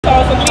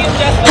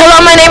Hello,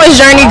 my name is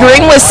Journey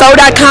Green with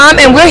Soul.com,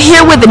 and we're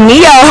here with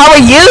Neo. How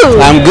are you?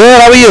 I'm good.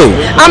 How are you?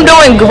 I'm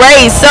doing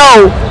great.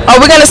 So, are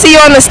we going to see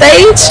you on the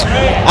stage?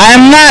 I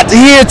am not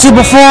here to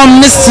perform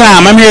this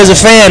time. I'm here as a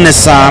fan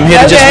this time. I'm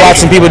here to just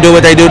watch some people do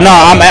what they do. No,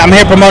 I'm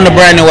here promoting a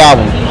brand new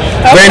album.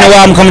 Brand new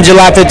album coming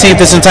July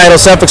 15th. It's entitled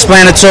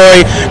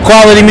Self-Explanatory.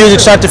 Quality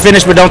music start to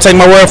finish, but don't take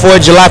my word for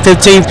it. July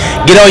 15th.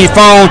 Get on your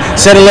phone,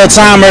 set a little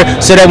timer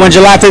so that when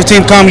July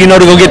 15th comes, you know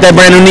to go get that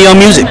brand new Neo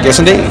music.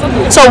 Yes, indeed.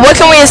 So what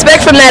can we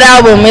expect from that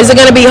album? Is it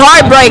going to be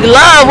heartbreak,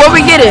 love? What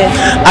we getting?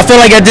 I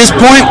feel like at this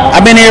point,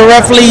 I've been here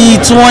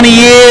roughly 20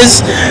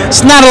 years.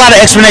 It's not a lot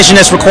of explanation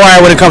that's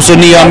required when it comes to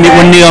Neo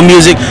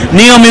music.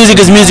 Neo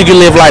music is music you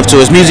live life to.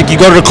 It's music you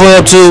go to the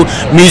club to,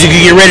 music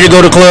you get ready to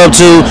go to the club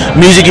to,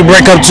 music you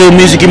break up to,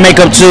 music you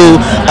make up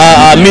to,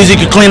 music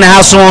you clean the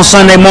house to on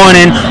Sunday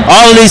morning.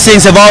 All of these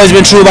things have always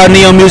been true about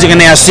Neo music, and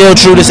they are still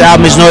true. This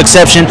album is no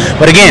exception.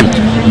 But again,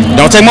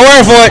 don't take my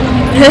word for it.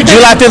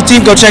 July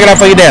 15th, go check it out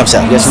for your damn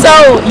self. Yes,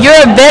 so you're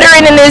a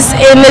veteran in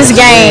this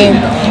game,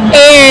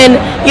 and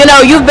you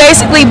know you've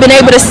basically been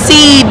able to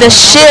see the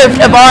shift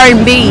of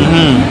R&B.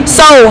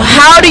 So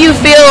how do you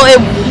feel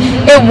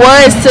it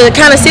was to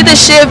kind of see the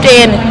shift,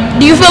 and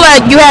do you feel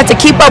like you had to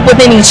keep up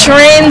with any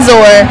trends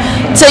or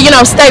to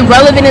stay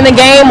relevant in the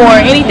game or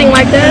anything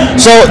like that?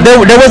 So there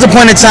was a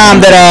point in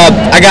time that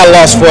I got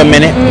lost for a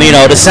minute. You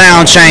know, the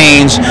sound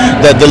changed,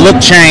 the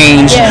look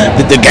changed,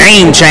 the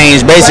game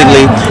changed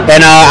basically,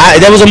 and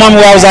there was a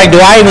moment where I was like, do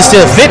I even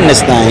still fit in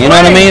this thing? You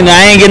know what I mean?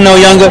 I ain't getting no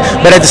younger,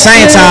 but at the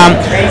same time,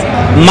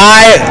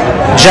 my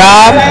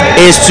job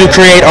is to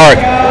create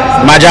art.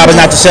 My job is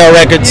not to sell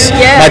records.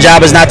 My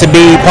job is not to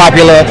be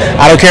popular.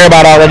 I don't care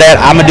about all of that.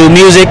 I'm going to do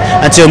music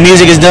until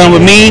music is done with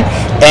me.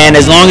 And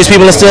as long as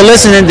people are still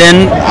listening,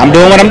 then I'm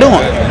doing what I'm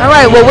doing. All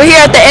right. Well, we're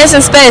here at the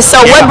Essence Fest.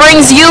 So what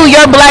brings you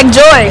your black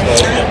joy?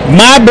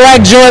 My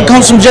black joy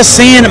comes from just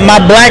seeing my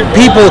black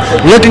people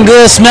looking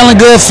good, smelling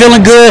good,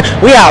 feeling good.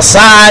 We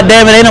outside.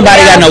 Damn it. Ain't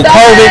nobody got no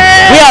COVID.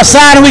 We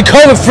outside and we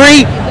COVID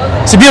free.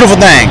 It's a beautiful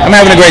thing. I'm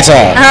having a great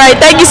time. All right.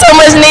 Thank you so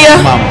much,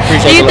 Nia. Mama,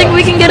 do you think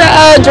we can get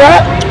a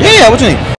drop? Yeah, what you need?